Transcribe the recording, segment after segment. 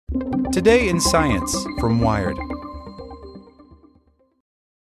Today in Science from Wired.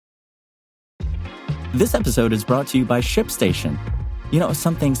 This episode is brought to you by ShipStation. You know,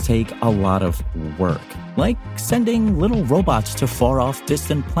 some things take a lot of work, like sending little robots to far-off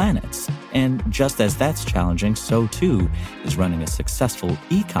distant planets. And just as that's challenging, so too is running a successful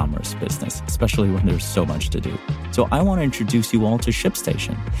e-commerce business, especially when there's so much to do. So I want to introduce you all to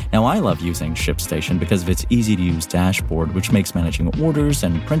ShipStation. Now, I love using ShipStation because of its easy-to-use dashboard, which makes managing orders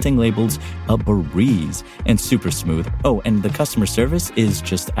and printing labels a breeze and super smooth. Oh, and the customer service is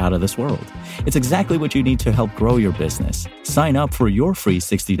just out of this world. It's exactly what you need to help grow your business. Sign up for your free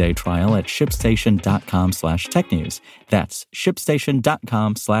 60-day trial at shipstation.com/technews. That's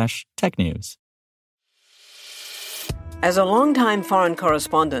shipstation.com/technews. As a longtime foreign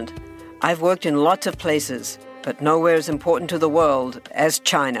correspondent, I've worked in lots of places, but nowhere as important to the world as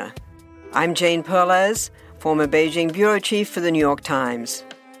China. I'm Jane Perlez, former Beijing bureau chief for the New York Times.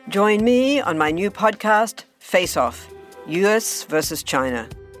 Join me on my new podcast, Face Off, U.S. versus China,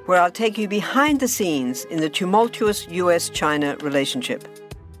 where I'll take you behind the scenes in the tumultuous U.S.-China relationship.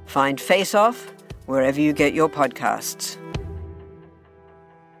 Find Face Off wherever you get your podcasts.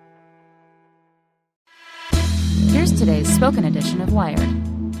 Here's today's spoken edition of Wired.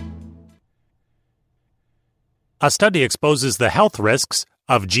 A study exposes the health risks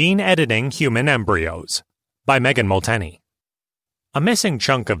of gene-editing human embryos by Megan Molteni. A missing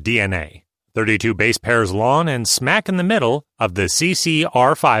chunk of DNA, 32 base pairs long and smack in the middle of the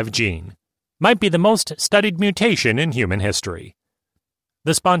CCR5 gene, might be the most studied mutation in human history.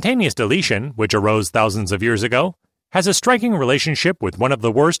 The spontaneous deletion, which arose thousands of years ago, has a striking relationship with one of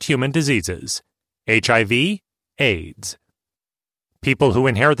the worst human diseases, HIV/AIDS. People who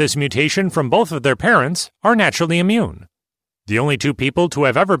inherit this mutation from both of their parents are naturally immune. The only two people to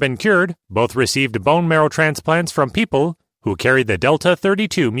have ever been cured both received bone marrow transplants from people who carry the Delta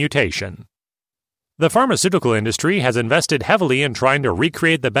 32 mutation. The pharmaceutical industry has invested heavily in trying to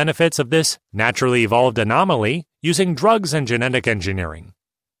recreate the benefits of this naturally evolved anomaly using drugs and genetic engineering.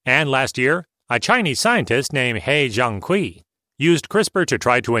 And last year, a Chinese scientist named He Jiankui used CRISPR to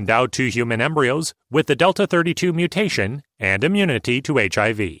try to endow two human embryos with the Delta 32 mutation and immunity to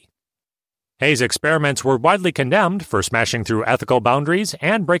HIV. He's experiments were widely condemned for smashing through ethical boundaries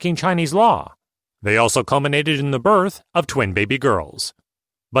and breaking Chinese law. They also culminated in the birth of twin baby girls.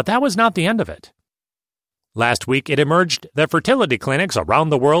 But that was not the end of it. Last week, it emerged that fertility clinics around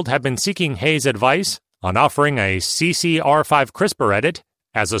the world have been seeking He's advice on offering a CCR5 CRISPR edit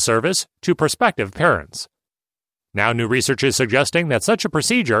as a service to prospective parents. Now new research is suggesting that such a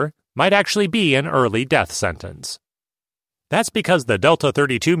procedure might actually be an early death sentence. That's because the Delta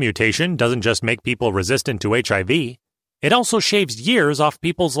 32 mutation doesn't just make people resistant to HIV, it also shaves years off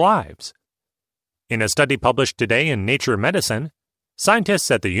people's lives. In a study published today in Nature Medicine, scientists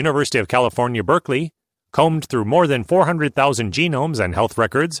at the University of California, Berkeley combed through more than 400,000 genomes and health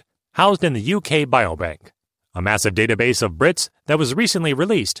records housed in the UK Biobank, a massive database of Brits that was recently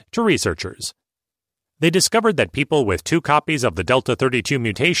released to researchers. They discovered that people with two copies of the Delta 32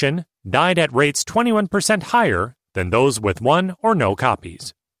 mutation died at rates 21% higher than those with one or no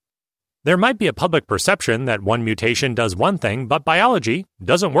copies. There might be a public perception that one mutation does one thing, but biology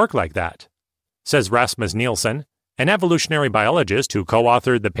doesn't work like that, says Rasmus Nielsen, an evolutionary biologist who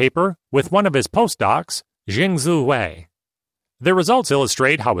co-authored the paper with one of his postdocs, Jingzhu Wei. The results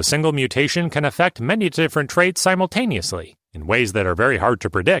illustrate how a single mutation can affect many different traits simultaneously, in ways that are very hard to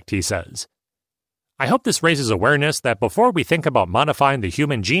predict, he says. I hope this raises awareness that before we think about modifying the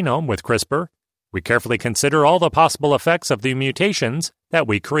human genome with CRISPR, we carefully consider all the possible effects of the mutations that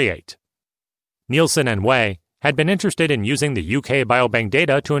we create. Nielsen and Wei had been interested in using the UK Biobank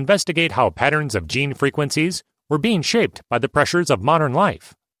data to investigate how patterns of gene frequencies were being shaped by the pressures of modern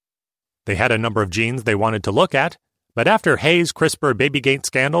life. They had a number of genes they wanted to look at, but after He's CRISPR Babygate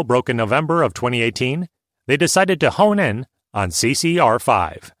scandal broke in November of 2018, they decided to hone in on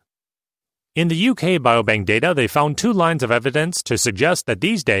CCR5. In the UK Biobank data, they found two lines of evidence to suggest that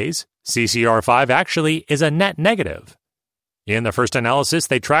these days, CCR5 actually is a net negative. In the first analysis,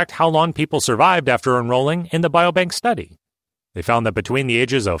 they tracked how long people survived after enrolling in the Biobank study. They found that between the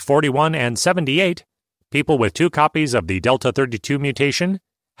ages of 41 and 78, people with two copies of the Delta 32 mutation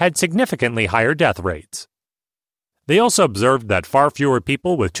had significantly higher death rates. They also observed that far fewer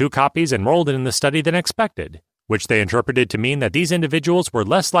people with two copies enrolled in the study than expected, which they interpreted to mean that these individuals were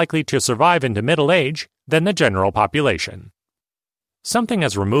less likely to survive into middle age than the general population. Something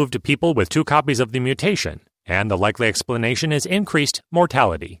has removed people with two copies of the mutation, and the likely explanation is increased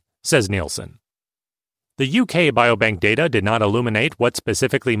mortality, says Nielsen. The UK Biobank data did not illuminate what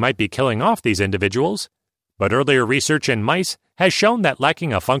specifically might be killing off these individuals, but earlier research in mice has shown that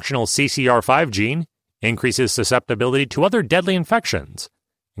lacking a functional CCR5 gene increases susceptibility to other deadly infections,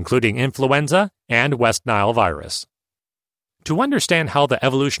 including influenza and West Nile virus. To understand how the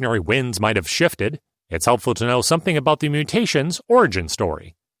evolutionary winds might have shifted, it's helpful to know something about the mutation's origin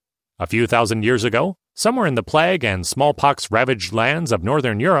story. A few thousand years ago, somewhere in the plague and smallpox-ravaged lands of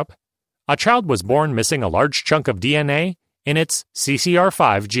northern Europe, a child was born missing a large chunk of DNA in its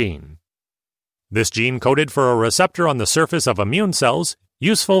CCR5 gene. This gene coded for a receptor on the surface of immune cells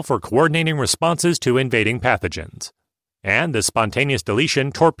useful for coordinating responses to invading pathogens. And the spontaneous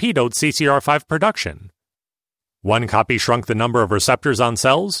deletion torpedoed CCR5 production. One copy shrunk the number of receptors on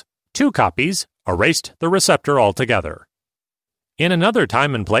cells, 2 copies erased the receptor altogether. In another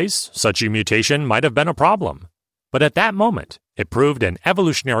time and place, such a mutation might have been a problem, but at that moment, it proved an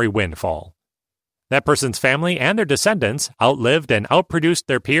evolutionary windfall. That person's family and their descendants outlived and outproduced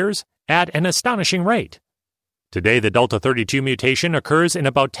their peers at an astonishing rate. Today, the Delta 32 mutation occurs in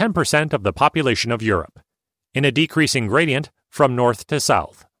about 10% of the population of Europe, in a decreasing gradient from north to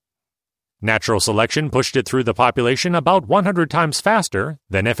south. Natural selection pushed it through the population about 100 times faster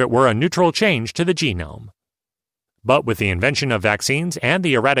than if it were a neutral change to the genome. But with the invention of vaccines and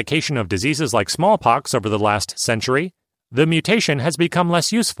the eradication of diseases like smallpox over the last century, the mutation has become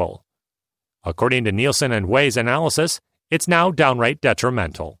less useful. According to Nielsen and Wei's analysis, it's now downright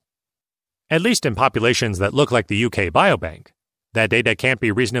detrimental. At least in populations that look like the UK Biobank. That data can't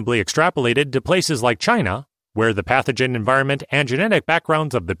be reasonably extrapolated to places like China, where the pathogen environment and genetic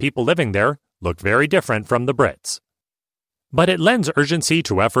backgrounds of the people living there look very different from the Brits. But it lends urgency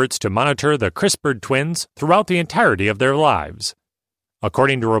to efforts to monitor the CRISPR twins throughout the entirety of their lives.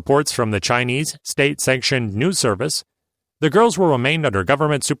 According to reports from the Chinese state-sanctioned news service, the girls will remain under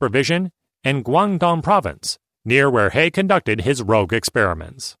government supervision in Guangdong province, near where He conducted his rogue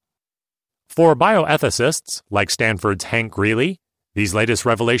experiments. For bioethicists, like Stanford's Hank Greeley, these latest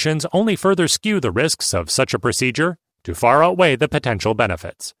revelations only further skew the risks of such a procedure to far outweigh the potential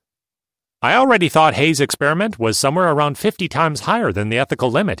benefits. I already thought Hay's experiment was somewhere around 50 times higher than the ethical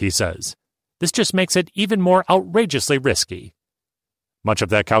limit, he says. This just makes it even more outrageously risky. Much of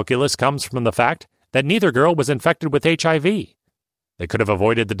that calculus comes from the fact that neither girl was infected with HIV. They could have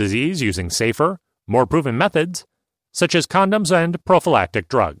avoided the disease using safer, more proven methods, such as condoms and prophylactic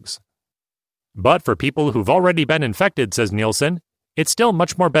drugs. But for people who've already been infected, says Nielsen, it's still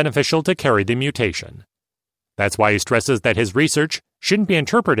much more beneficial to carry the mutation. That's why he stresses that his research shouldn't be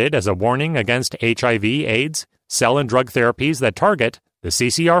interpreted as a warning against HIV, AIDS, cell and drug therapies that target the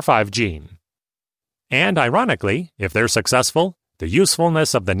CCR5 gene. And ironically, if they're successful, the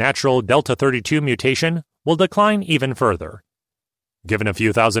usefulness of the natural Delta 32 mutation will decline even further. Given a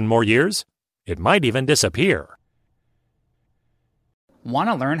few thousand more years, it might even disappear. Want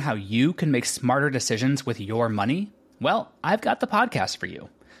to learn how you can make smarter decisions with your money? Well, I've got the podcast for you.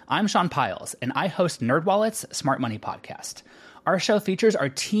 I'm Sean Piles, and I host NerdWallet's Smart Money Podcast. Our show features our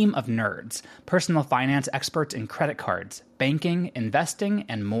team of nerds, personal finance experts in credit cards, banking, investing,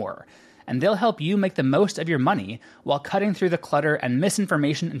 and more. And they'll help you make the most of your money while cutting through the clutter and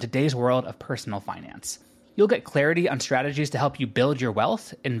misinformation in today's world of personal finance. You'll get clarity on strategies to help you build your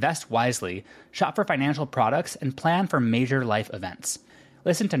wealth, invest wisely, shop for financial products, and plan for major life events.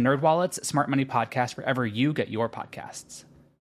 Listen to NerdWallet's Smart Money Podcast wherever you get your podcasts.